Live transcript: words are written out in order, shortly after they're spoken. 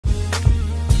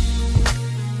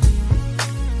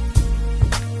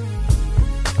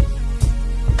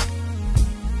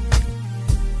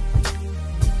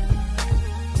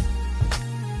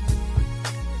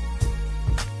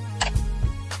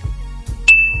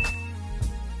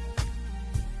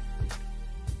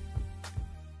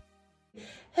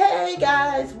Hey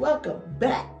guys, welcome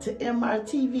back to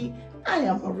MRTV. I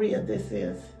am Maria. This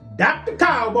is Dr.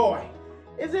 Cowboy.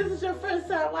 If this is your first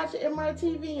time watching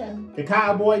MRTV and The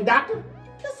Cowboy Doctor.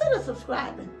 consider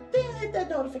subscribing. Then hit that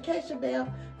notification bell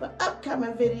for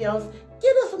upcoming videos.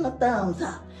 Give us a thumbs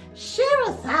up. Share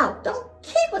us out. Don't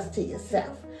keep us to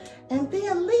yourself. And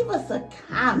then leave us a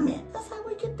comment. That's how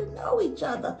we get to know each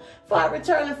other. For our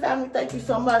returning family, thank you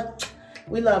so much.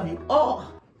 We love you all.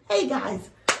 Hey guys,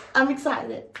 I'm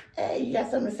excited. Hey, you got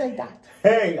something to say, Doctor?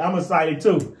 Hey, I'm excited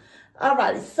too.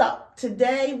 Alrighty, so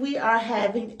today we are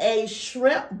having a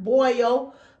shrimp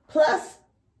boil plus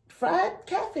fried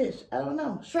catfish. I don't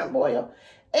know, shrimp boil.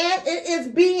 And it is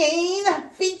being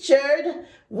featured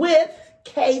with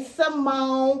K.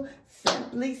 Simone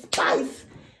Simply Spice.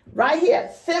 Right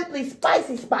here, Simply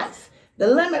Spicy Spice. The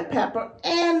lemon pepper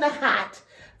and the hot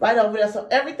right over there. So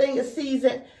everything is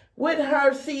seasoned with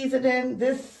her seasoning.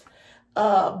 This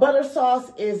butter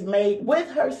sauce is made with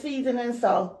her seasoning.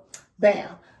 So,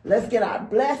 bam. Let's get our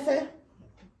blessing.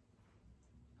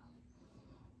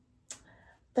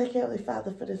 Thank you, Heavenly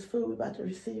Father, for this food we're about to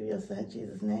receive in your son,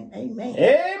 Jesus' name. Amen.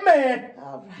 Amen.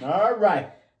 All right. All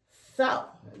right. So,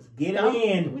 let's get it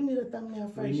in. We need a thumbnail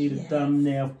first. We need a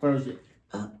thumbnail first.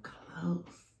 Up close.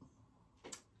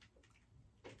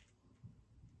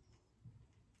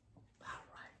 All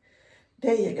right.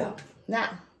 There you go. Now,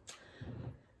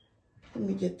 let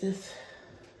me get this,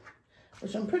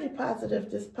 which I'm pretty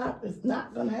positive this pop is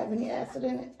not going to have any acid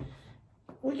in it.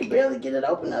 We could barely get it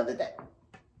open the other day.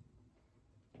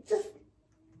 Just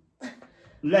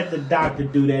let the doctor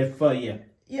do that for you.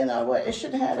 You know what? It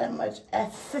shouldn't have that much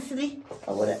acidity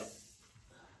or whatever.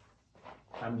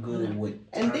 I'm good with it.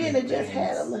 And then it just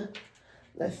had a little,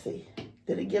 let's see.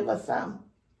 Did it give us some?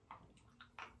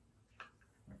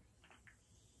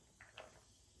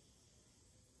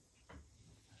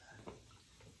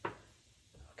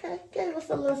 Okay, gave us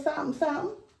a little something,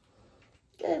 something.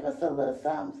 Gave us a little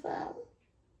something, something.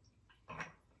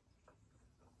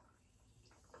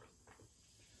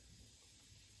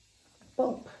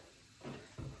 Boom.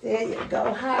 There you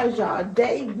go. How's y'all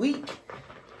day, week,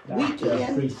 Doctor,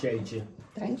 weekend? appreciate you.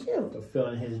 Thank you. For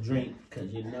filling his drink,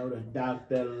 because you know the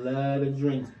doctor love to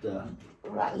drink stuff.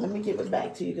 Right, let me give it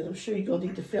back to you, because I'm sure you're going to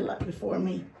need to fill up before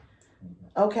me.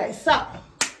 Okay, so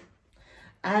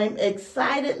I'm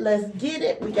excited. Let's get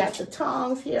it. We got the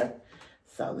tongs here.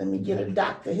 So let me get a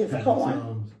doctor his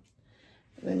corn.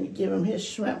 Let me give him his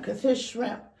shrimp, because his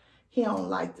shrimp, he don't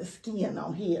like the skin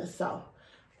on here. So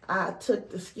I took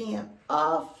the skin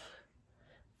off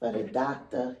for the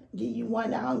doctor. Give you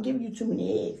one. I don't give you too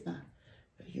many eggs now.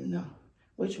 You know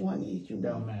which one is you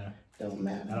know. Don't matter. Don't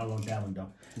matter. I don't want that one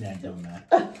though. That don't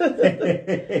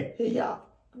matter. Here y'all.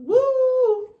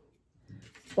 Woo!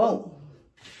 Boom.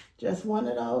 Just one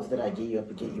of those that I give you. I'll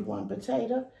give you one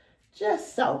potato.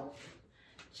 Just so.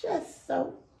 Just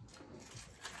so.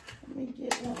 Let me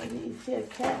get one of these here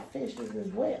catfishes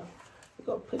as well. We're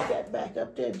going to put that back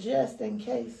up there just in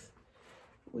case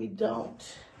we don't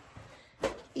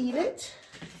eat it.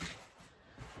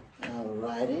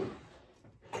 Alrighty.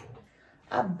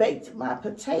 I baked my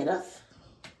potatoes.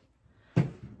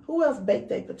 Who else baked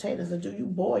their potatoes, or do you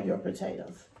boil your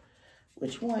potatoes?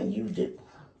 Which one you do?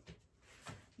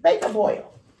 Bake or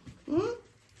boil? Hmm?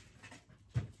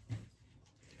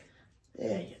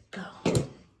 There you go.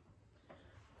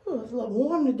 Ooh, it's a little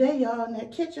warm today, y'all, in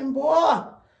that kitchen, boy.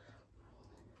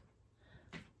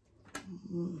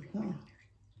 I'm going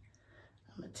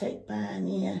to take mine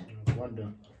in. I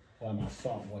wonder why my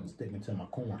salt wasn't sticking to my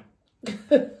corn. Ooh,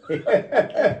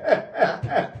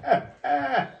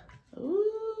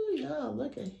 y'all,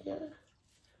 look at here.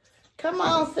 Come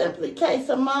on, Simply K.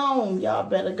 Simone. Y'all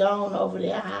better go on over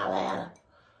there, holler at her.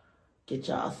 Get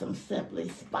y'all some Simply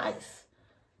Spice.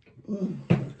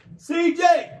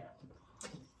 CJ,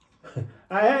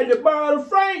 I had to borrow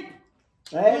Frank.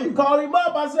 I had to call him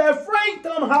up. I said, Frank,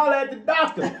 come holler at the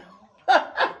doctor.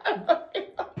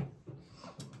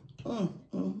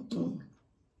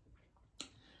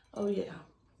 Oh, yeah.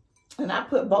 And I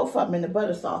put both of them in the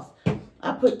butter sauce.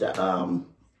 I put the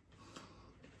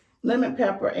lemon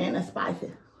pepper and the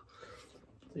spicy.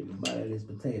 Take a bite of this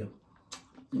potato.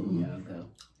 There y'all go.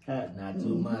 Not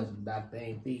too much. The doctor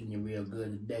ain't feeding you real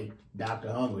good today.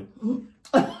 Doctor hungry.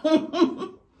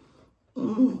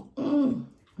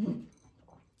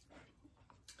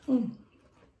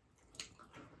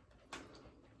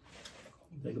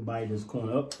 Take a bite of this corn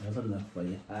up. That's enough for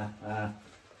you.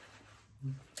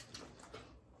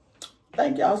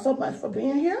 Thank y'all so much for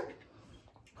being here.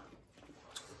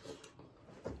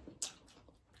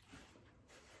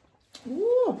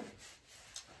 Ooh.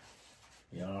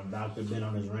 Y'all, doctor been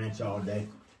on his ranch all day.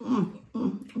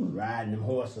 Riding them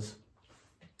horses.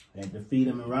 Had to feed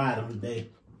them and ride them today.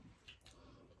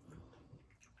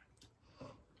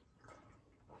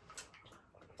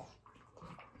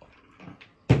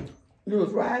 You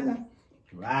was riding them?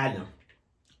 Riding them.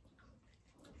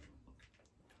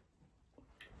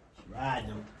 Riding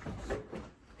them.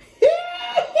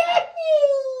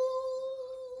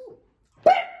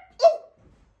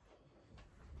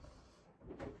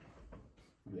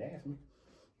 You asked me.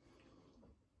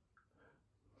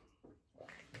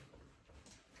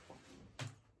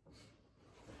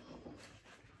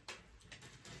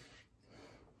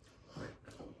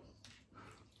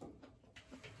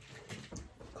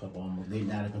 Couple almost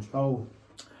getting out of control.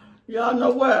 Y'all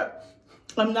know what?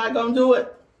 I'm not gonna do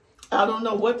it. I don't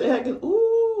know what the heck is.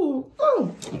 Ooh.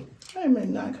 Wait a minute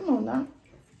now. Come on now.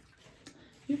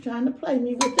 You trying to play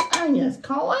me with the onions,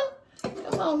 Cohen?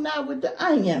 Come on now with the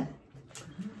onion.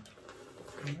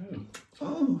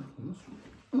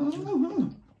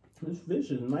 This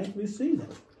fish is nicely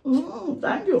seasoned.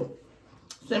 Thank you.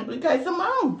 Simply K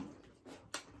Simone.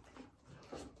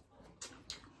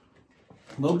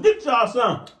 Go get y'all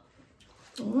some.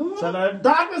 So the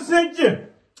doctor sent you.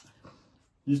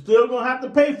 You still gonna have to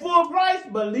pay full price,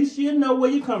 but at least you know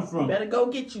where you come from. Better go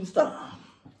get you some.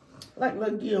 Like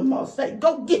little Gilmore say,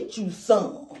 go get you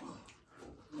some.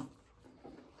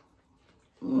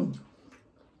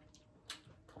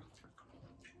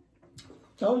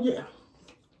 Oh yeah.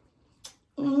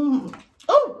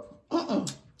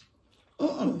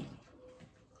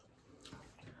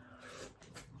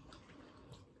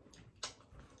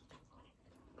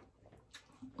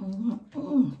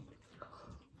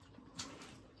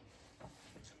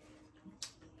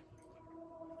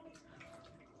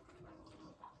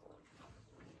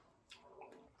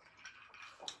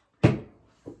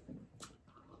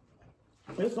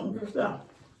 It's some good stuff.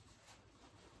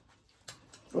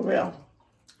 For real.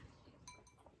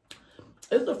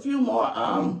 There's a few more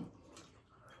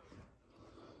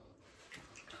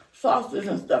sauces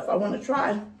and stuff I want to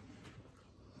try.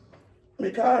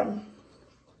 Because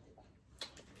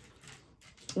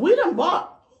we done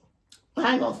bought,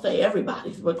 I ain't gonna say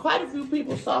everybody's, but quite a few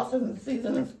people's sauces and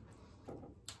seasonings.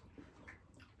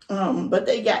 But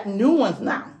they got new ones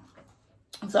now.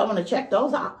 So I want to check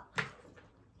those out.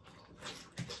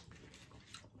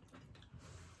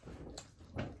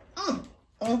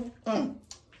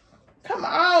 Come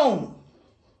on.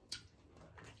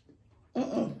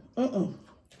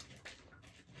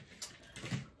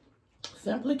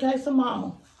 Simply K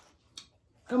Simone.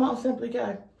 Come on, Simply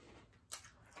K.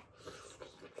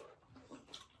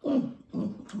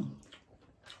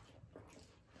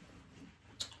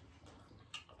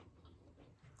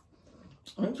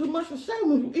 Ain't too much to say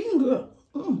when you eating good.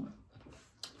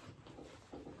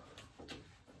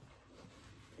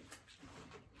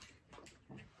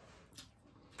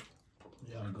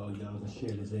 Y'all can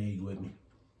share this egg with me.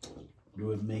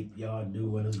 Do it make y'all do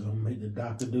what it's gonna make the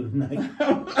doctor do tonight.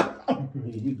 Here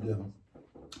you go.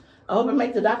 I hope it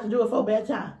make the doctor do it for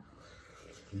bedtime.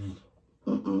 In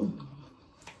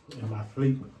my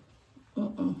sleep.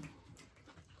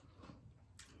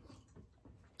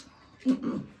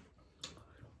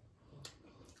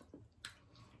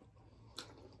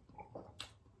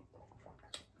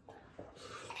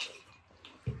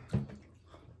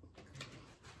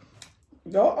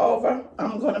 Go over.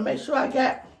 I'm going to make sure I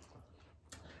got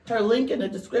her link in the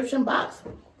description box.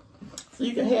 So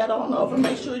you can head on over.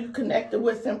 Make sure you connected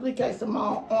with Simply K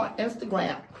Simone on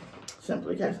Instagram.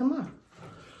 Simply K Simone.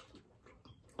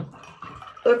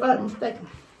 If I'm mistaken.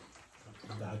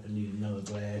 The doctor need another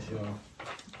glass, y'all.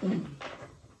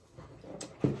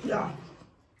 Yeah.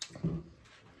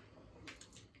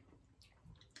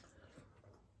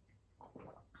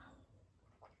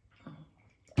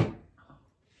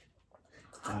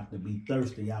 Doctor be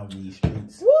thirsty out in these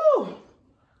streets. Woo!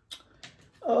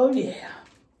 Oh yeah.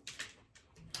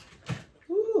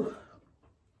 Woo.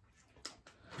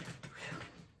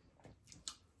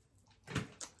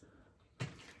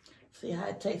 See how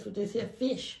it tastes with this here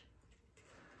fish.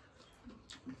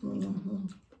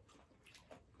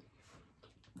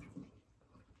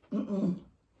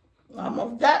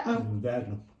 Almost got me.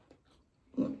 Exactly.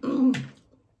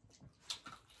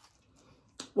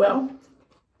 Well,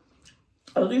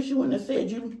 at least you wouldn't have said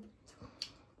you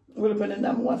would have been the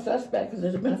 #1 suspect because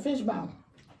there'd have been a fish bone.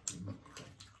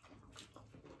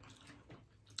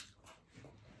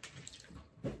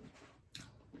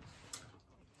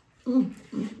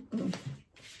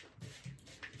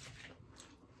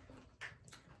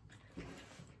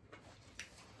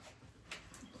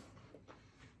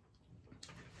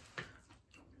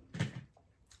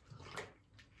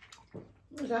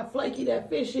 Look how flaky that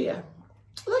fish here.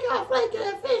 how flaky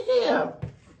that fish is.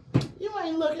 You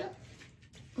ain't looking.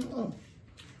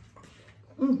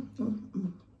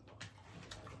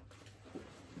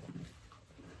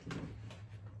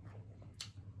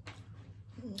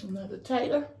 Another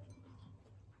tater.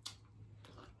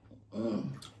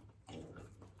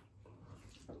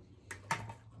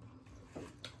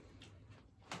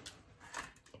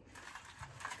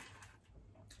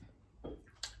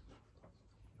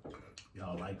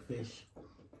 Y'all like fish?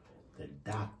 The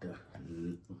doctor,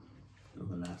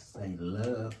 when I say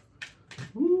love,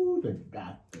 ooh, the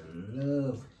doctor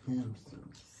love him some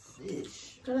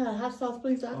fish. Can I have hot sauce,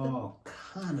 please, doctor? All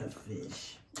kind of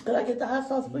fish. Could I get the hot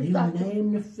sauce, please, You doctor?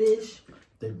 name the fish,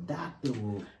 the doctor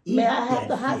will eat. May I have that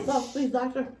the hot fish. sauce, please,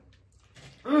 doctor?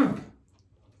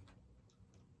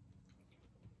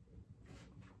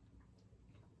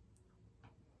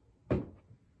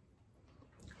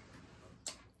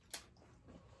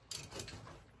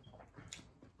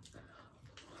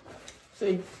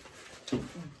 See,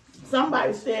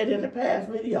 somebody said in the past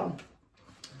video,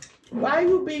 why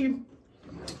you be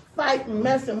fighting,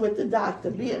 messing with the doctor?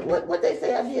 What they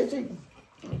say I did to you?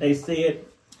 They said,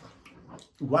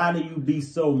 why do you be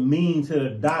so mean to the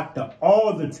doctor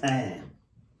all the time?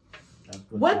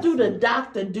 What do the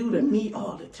doctor do to me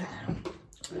all the time?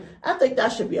 I think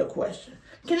that should be a question.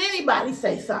 Can anybody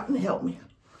say something to help me?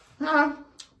 Huh?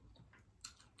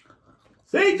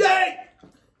 CJ!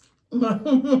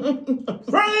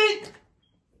 Frank!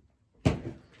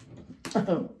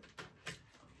 That's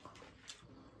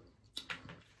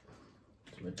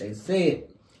what they said.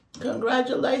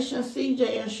 Congratulations,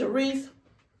 CJ and Sharice.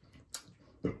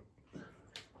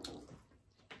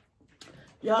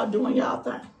 Y'all doing y'all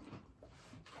thing.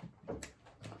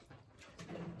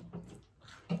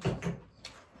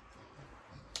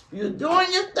 You're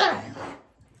doing your thing.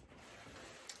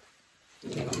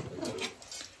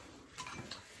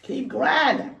 Keep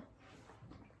grinding.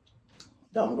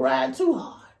 Don't grind too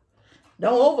hard.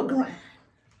 Don't over grind.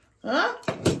 Huh?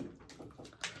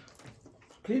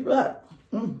 Keep it up.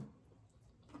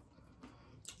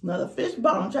 Another fish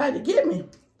bone tried to get me.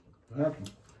 What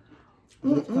happened?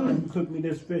 Next time you cook me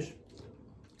this fish,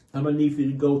 I'm going to need for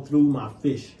you to go through my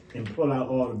fish and pull out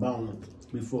all the bones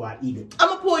before I eat it. I'm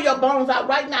going to pull your bones out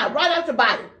right now, right out your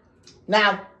body.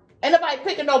 Now, ain't nobody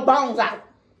picking no bones out.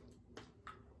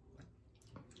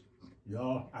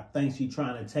 Y'all, I think she's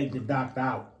trying to take the doctor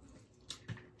out.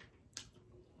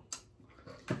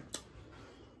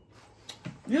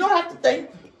 You don't have to think.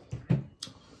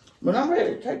 When I'm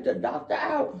ready to take the doctor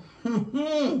out,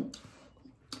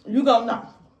 you gonna know.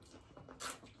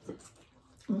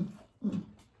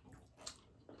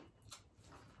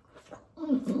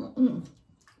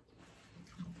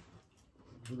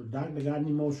 Do the doctor got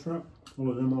any more shrimp? Or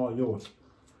are them all yours?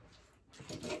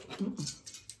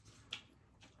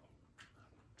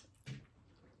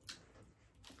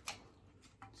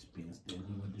 Just being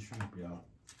stingy with the shrimp, y'all.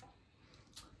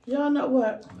 Y'all know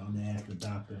what? Don't ask the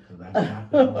doctor, because I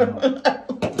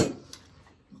doctor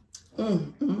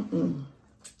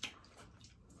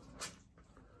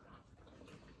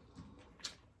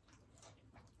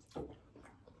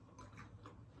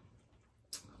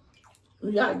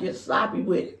You gotta get sloppy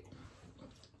with it.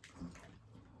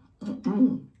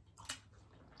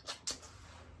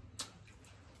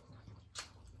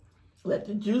 Let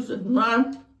the juices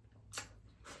run.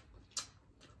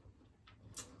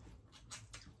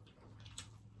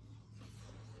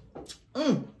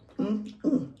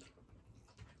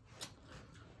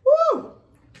 Woo!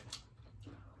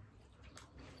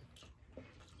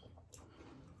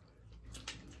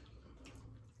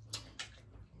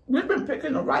 We've been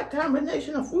picking the right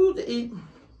combination of food to eat.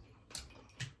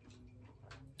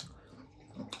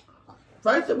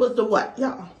 First it was the what,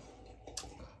 y'all?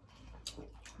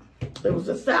 It was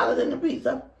the salad and the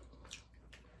pizza.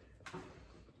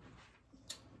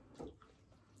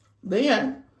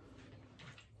 Then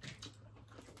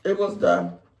it was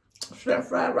the shrimp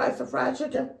fried rice and fried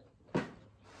chicken.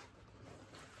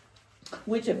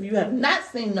 Which, if you have not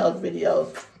seen those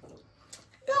videos,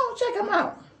 go check them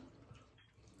out.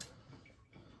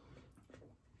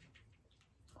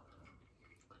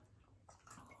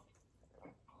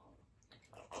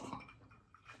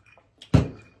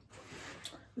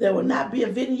 There will not be a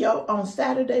video on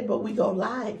Saturday, but we go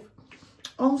live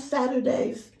on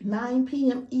Saturdays, 9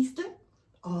 p.m. Eastern.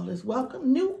 All is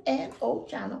welcome, new and old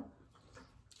channel.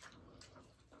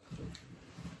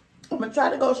 I'm going to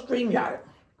try to go StreamYard.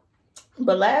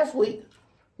 But last week,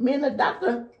 me and the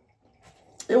doctor,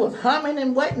 it was humming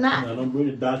and whatnot. I don't bring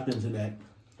the doctor into that.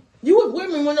 You was with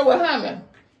me when it was humming.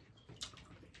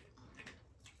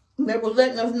 And they was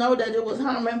letting us know that it was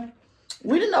humming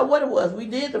We didn't know what it was. We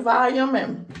did the volume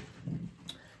and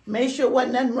made sure it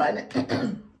wasn't nothing running.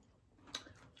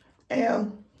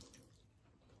 And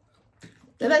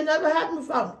it ain't never happened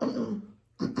before.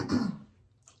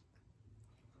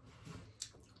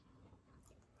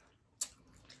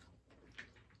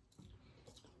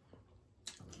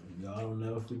 Y'all don't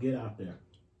never forget out there.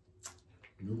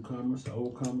 Newcomers,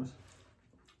 oldcomers,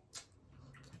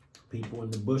 people in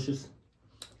the bushes.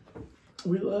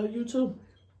 We love you too.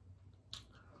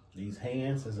 These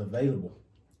hands is available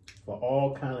for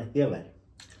all kind of healing.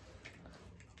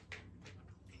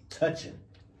 Touching.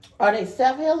 Are they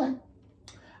self-healing?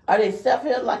 Are they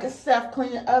self-healing like a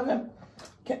self-cleaning oven?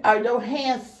 Are your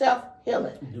hands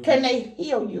self-healing? Can they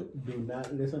heal you? Do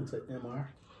not listen to MR.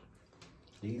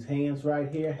 These hands right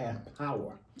here have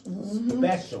power.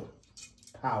 Special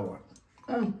power.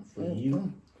 For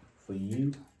you, for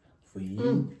you, for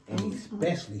you, and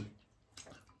especially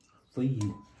for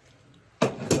you.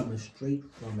 Coming straight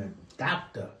from a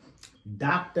doctor.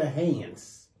 Dr.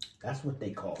 Hands. That's what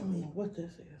they call me. What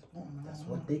this is? That's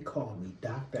what they call me.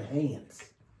 Dr. Hands.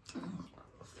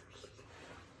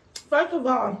 First of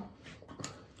all,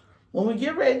 when we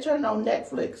get ready to turn on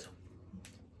Netflix,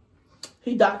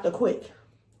 he Dr. Quick.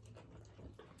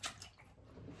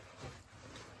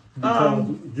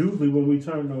 Because usually when we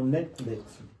turn on Netflix,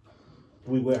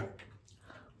 we where?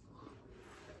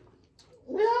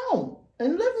 We're home.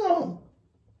 In the living room.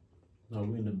 No,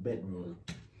 we're in the bedroom.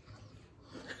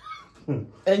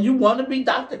 And you want to be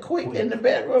Dr. Quick in the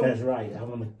bedroom? That's right. I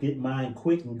want to get mine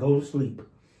quick and go to sleep.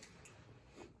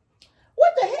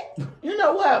 What the heck? You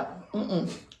know what?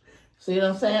 See what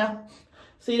I'm saying?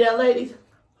 See that, ladies?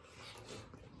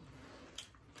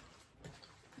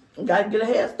 Got to get a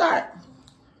head start.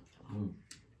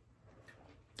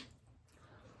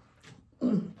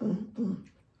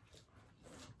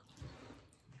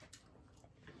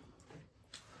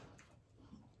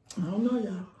 I don't know,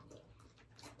 y'all.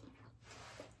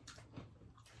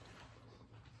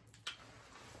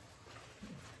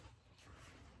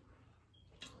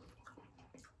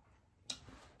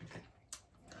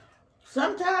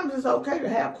 Sometimes it's okay to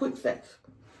have quick sex.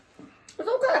 It's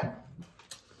okay.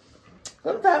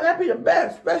 Sometimes that be the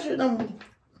best, especially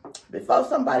before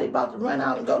somebody about to run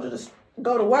out and go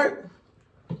to work.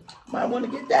 Might want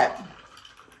to get that.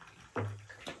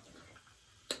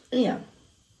 Yeah.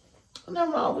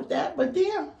 Nothing wrong with that, but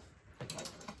then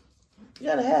you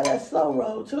gotta have that slow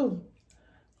roll too.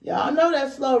 Y'all know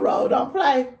that slow roll. Don't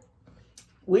play.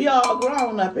 We all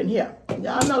grown up in here.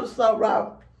 Y'all know the slow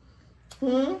roll.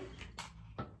 I'm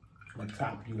gonna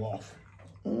top you off.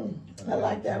 I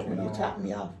like that when you top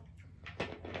me off.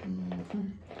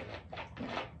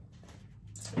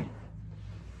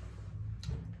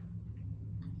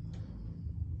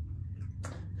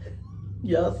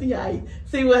 Y'all see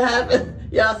see what happened?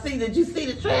 Y'all see, did you see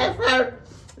the transfer?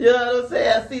 You know what I'm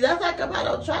saying? See, that's how come I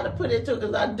don't try to put it to,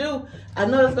 because I know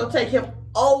it's going to take him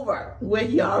over where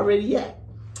he already at.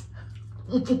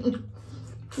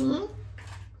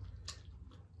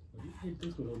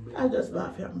 I just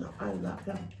love him, though. I love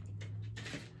him.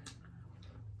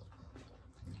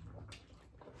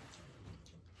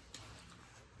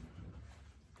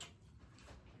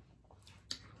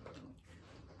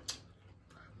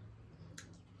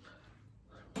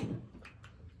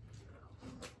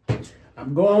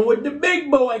 I'm going with the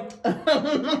big boy.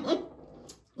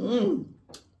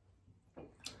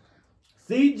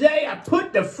 CJ, I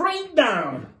put the freak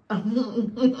down.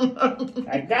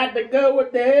 I got to go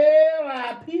with the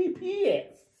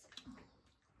LIPPS.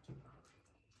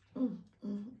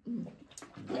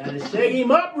 Gotta shake him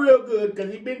up real good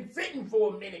because he's been sitting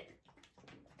for a minute.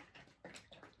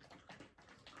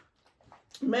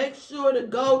 Make sure to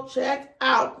go check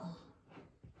out.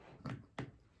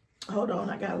 Hold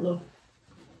on, I got a little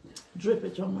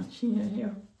drippage on my chin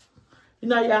here. You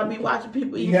know, y'all be watching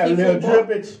people eat seafood. You got a little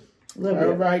drippage.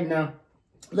 Little right now.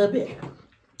 A little bit.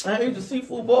 I eat the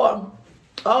seafood boil.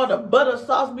 All the butter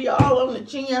sauce be all on the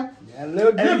chin. Yeah, a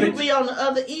little drippage. And you be on the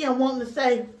other end wanting to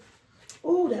say,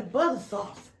 ooh, that butter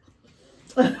sauce.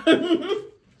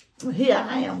 Here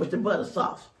I am with the butter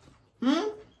sauce.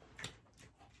 Here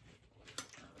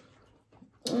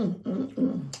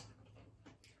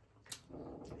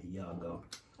y'all go.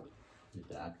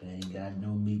 The doctor ain't got no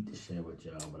meat to share with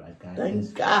y'all, but I got Thank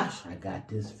this. Gosh. I got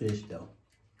this fish though.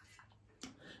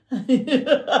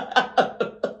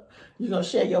 You gonna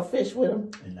share your fish with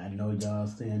him? And I know y'all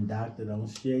saying, doctor, don't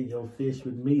share your fish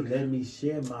with me. Let me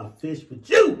share my fish with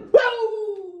you.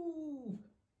 Woo!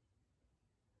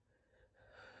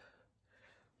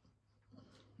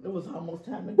 It was almost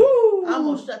time to go. I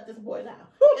almost shut this boy down.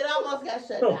 It almost got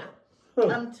shut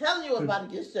down. I'm telling you, it was about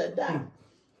to get shut down.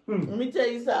 Let me tell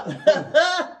you something.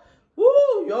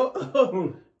 Woo, yo.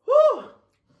 Woo.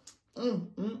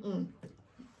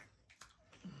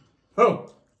 Oh.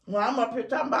 Well, I'm up here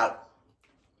talking about.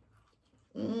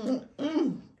 You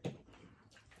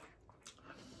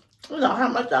know how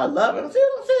much I love him. See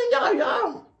what I'm saying,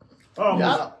 y'all?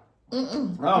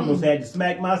 I almost had to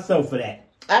smack myself for that.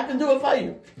 I can do it for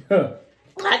you.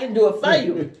 I can do it for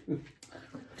you.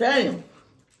 Tell you.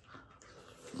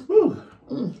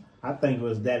 I think it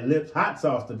was that lips hot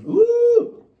sauce that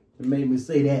it made me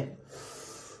say that.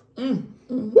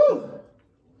 Woo.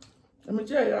 Let me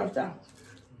tell y'all something.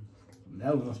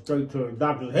 That went straight to the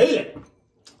doctor's head.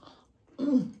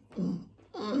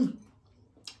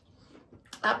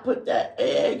 I put that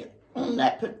egg on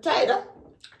that potato.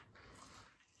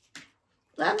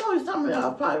 I know some of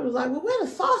y'all probably was like, well, where's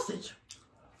the sausage?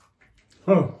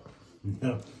 No.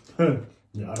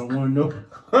 I don't want to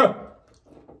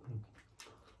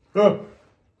know.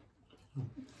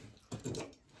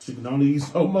 You can only eat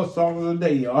so much sausage a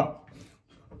day, y'all.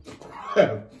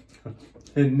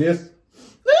 And this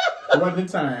was the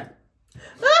time.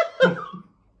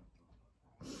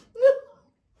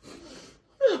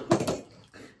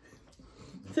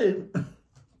 See,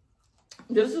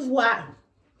 this is why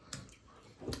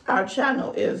our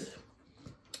channel is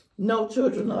No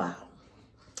Children Allowed.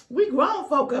 We grown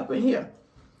folk up in here.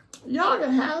 Y'all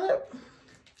can handle it.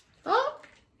 Huh?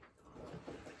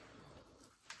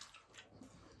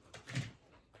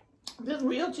 This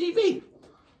real TV.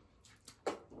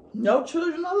 No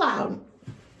children allowed.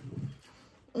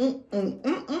 You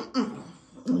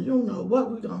don't know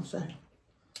what we're gonna say.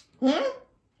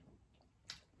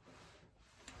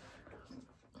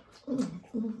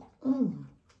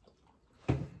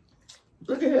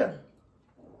 Look at here.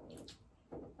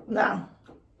 Now,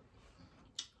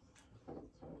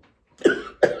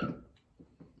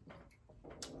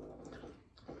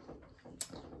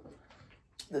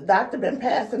 the doctor been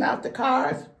passing out the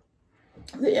cards,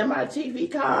 the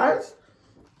MRTV cards.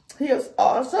 He is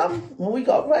awesome. When we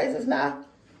go places now,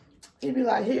 he'd be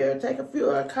like, here, take a few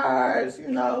of the cards, you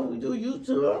know, we do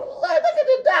YouTube. I'm like, look at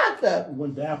the doctor.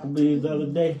 Went to Applebee's the other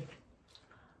day.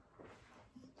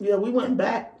 Yeah, we went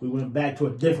back. We went back to a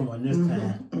different one this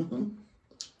time.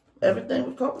 Everything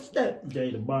was copacetic.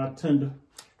 Gave the bartender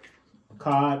a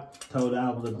card, told her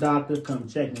I was a doctor, come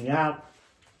check me out.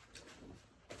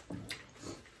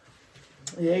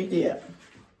 Yeah, he did.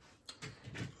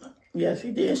 Yes,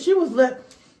 he did. She was like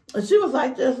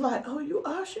this, like, oh, you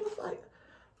are? She was like,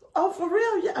 oh, for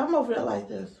real? Yeah, I'm over there like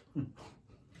this.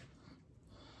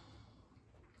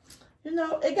 You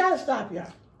know, it got to stop,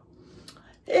 y'all.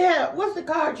 Yeah, what's the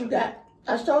card you got?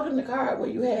 I showed him the card where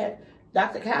you had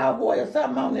Dr. Cowboy or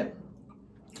something on it.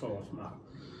 Oh, it's not.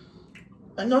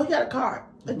 I know he got a card,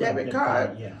 a debit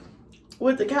card, yeah,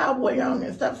 with the cowboy on it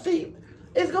and stuff. See,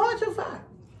 it's going too far.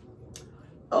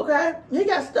 Okay? He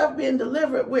got stuff being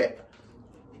delivered with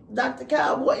Dr.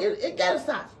 Cowboy. It got to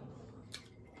stop.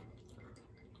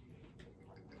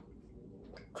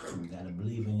 You got to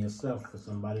believe in yourself for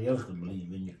somebody else to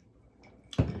believe in you.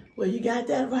 Well, you got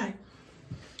that right.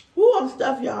 Woo, I'm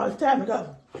stuffed, y'all. It's time to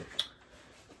go.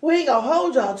 We ain't gonna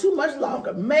hold y'all too much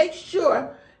longer. Make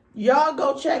sure y'all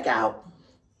go check out.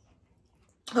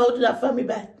 Hold it up for me,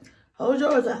 back. Hold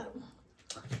yours up.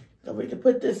 So we can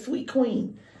put this sweet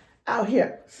queen out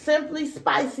here. Simply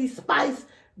Spicy Spice,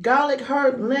 garlic,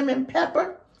 herb, lemon,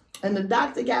 pepper. And the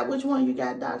doctor got, which one you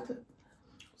got, doctor?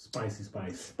 Spicy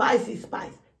Spice. Spicy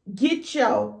Spice. Get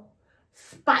your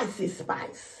Spicy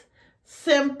Spice.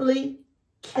 Simply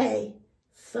K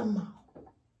Simone.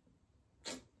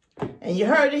 And you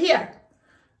heard it here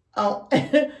on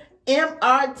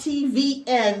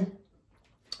MRTVN.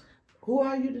 Who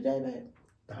are you today, babe?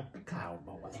 Dr.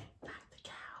 Cowboy. Dr.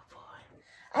 Cowboy.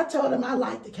 I told him I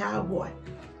like the cowboy.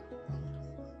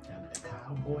 I'm the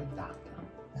Cowboy Doctor.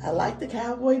 I like the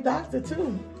cowboy doctor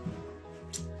too.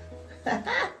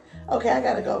 Okay, I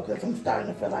gotta go because I'm starting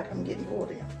to feel like I'm getting bored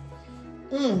here.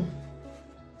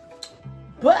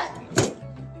 But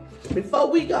before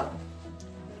we go,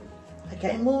 I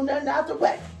can't move nothing out the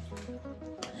way.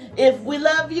 If we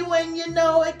love you and you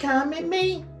know it, come at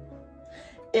me.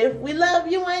 If we love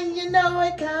you and you know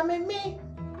it, come at me.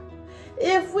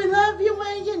 If we love you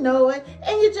and you know it,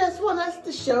 and you just want us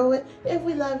to show it. If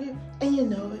we love you and you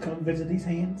know it. Come visit these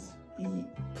hands.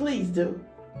 Please do.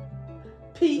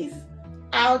 Peace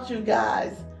out, you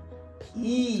guys.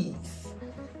 Peace.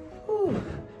 Whew.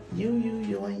 You,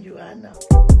 and you, I know.